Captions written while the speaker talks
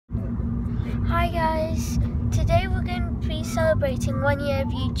Hi guys, today we're going to be celebrating 1 year of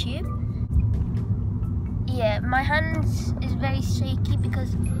YouTube. Yeah, my hands is very shaky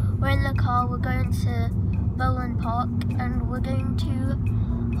because we're in the car, we're going to Bowland Park and we're going to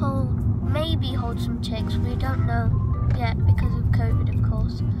maybe hold some chicks, we don't know yet because of COVID of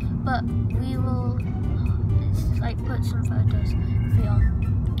course, but we will put some photos for y'all.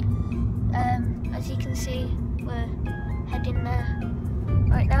 As you can see, we're heading there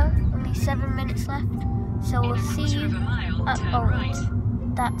right now, only 7 minutes left, so we'll see you at Bowland.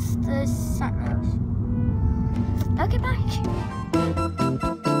 That's the sat nav. Okay, bye.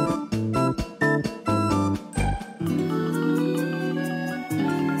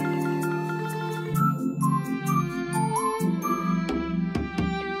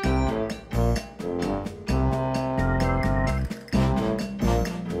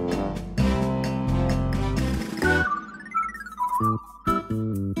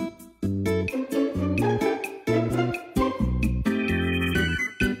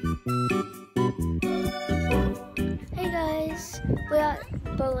 We're at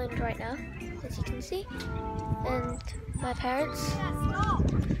Bowland right now, as you can see, and my parents.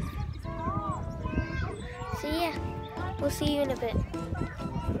 So yeah, we'll see you in a bit.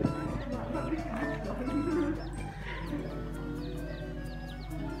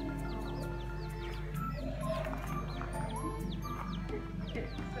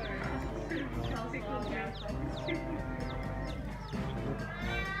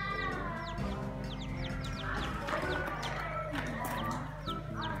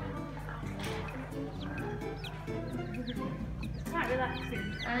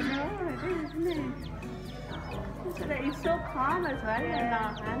 I know, it is, isn't it? So that he's so calm as well in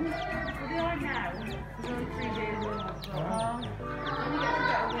our hands. What do you like now? It's only 3 days in. When you get to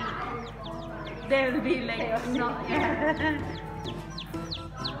about a week, they'll be like, not yet.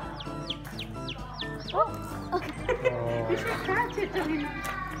 Oh! You should catch it, I mean.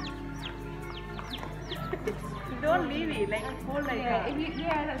 Don't leave it, like hold like that.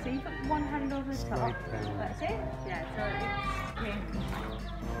 That's it. You put one hand over the top. That's it? Yeah, so it's okay.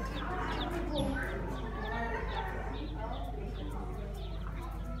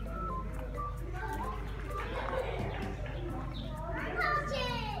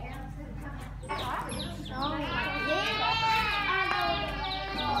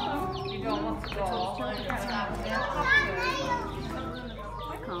 You don't want to go.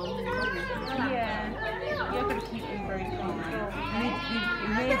 Yeah. You're going to keep him very calm. You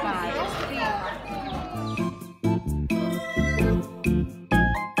may buy.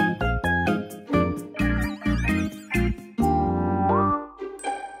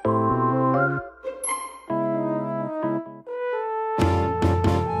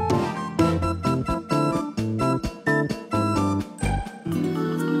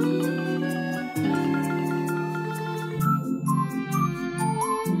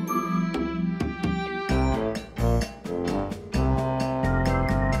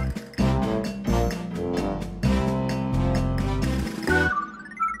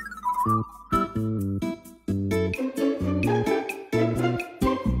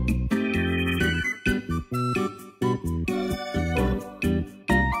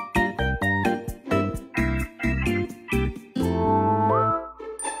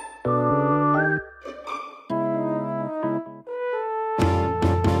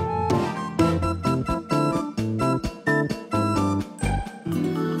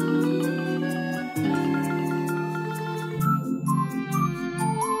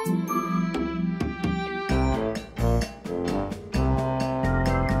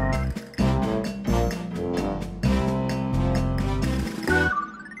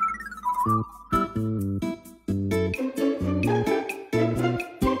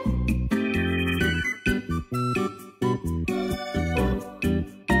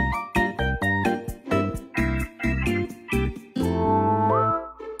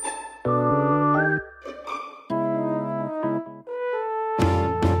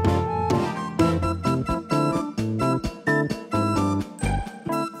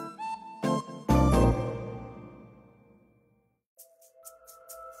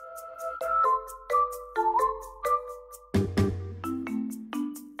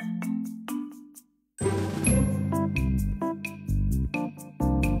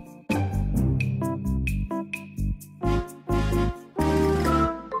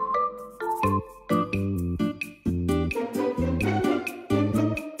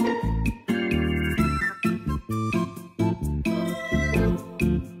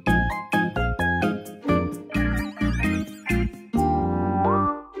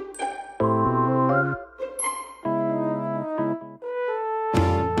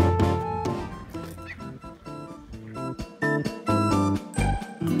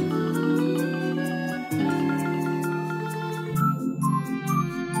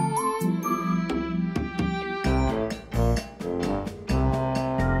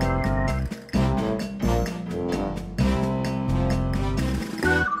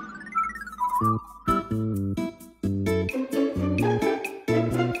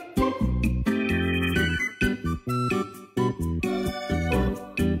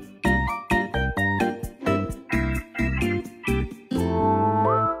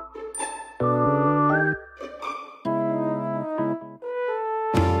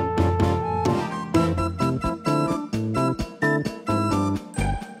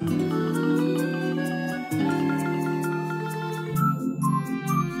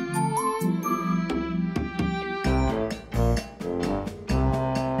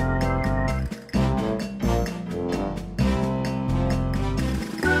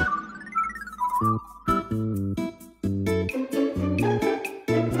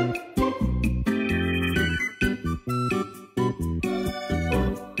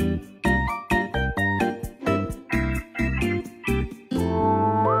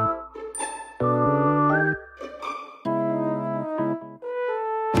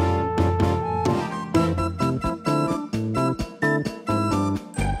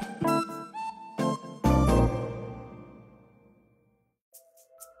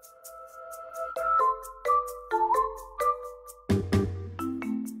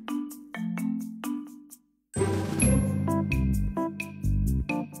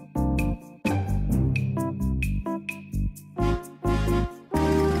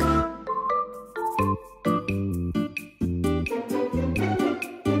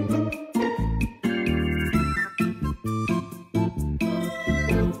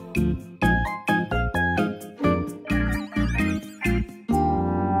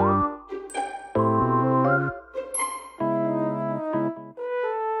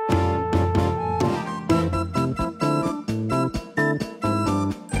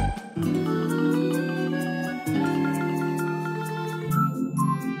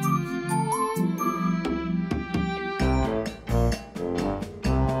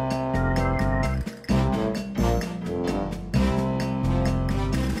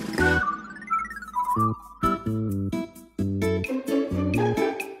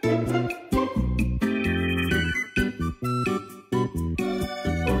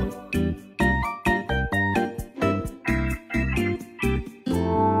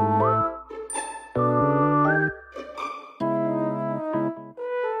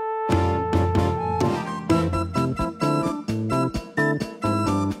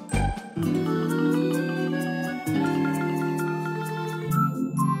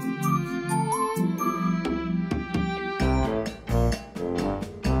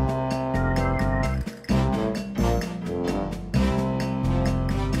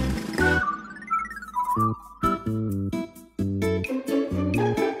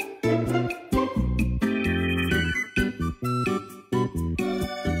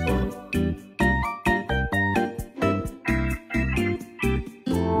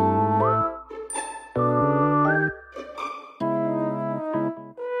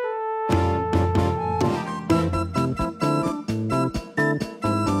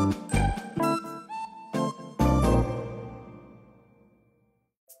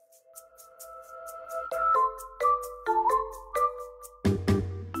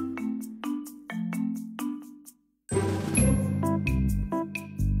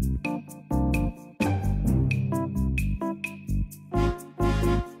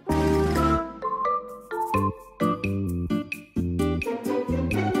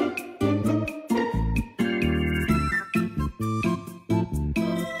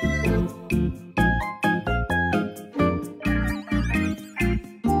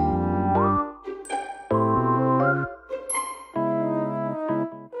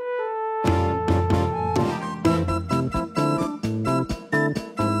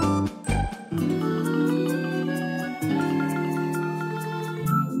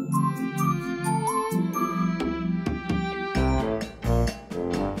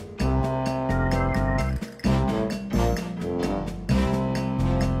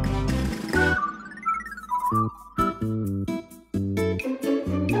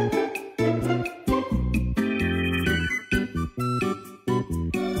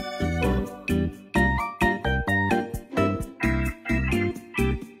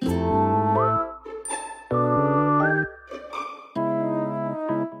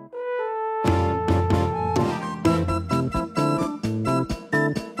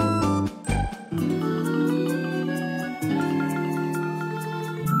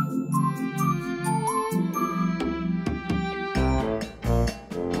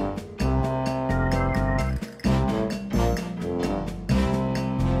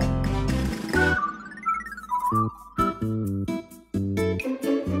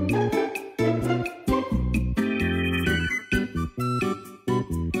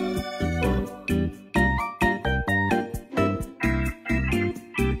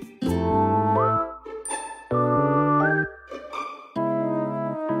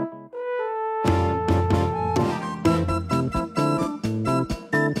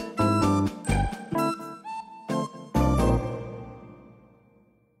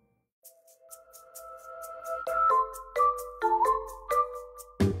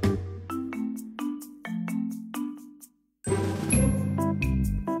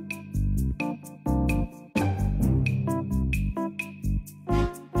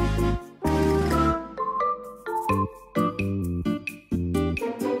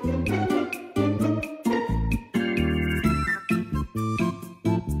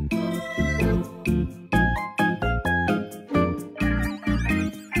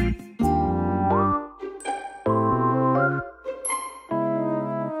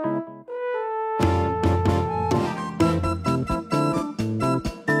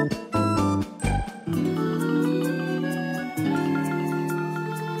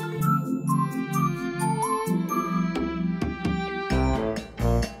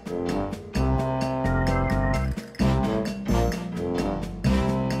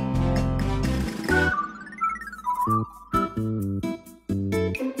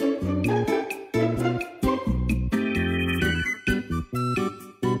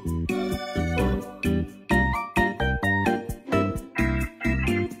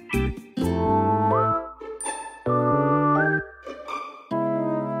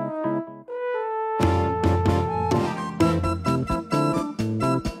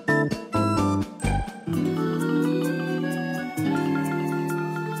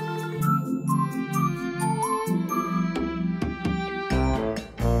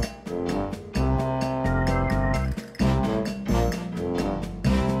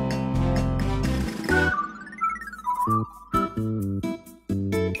 Bye.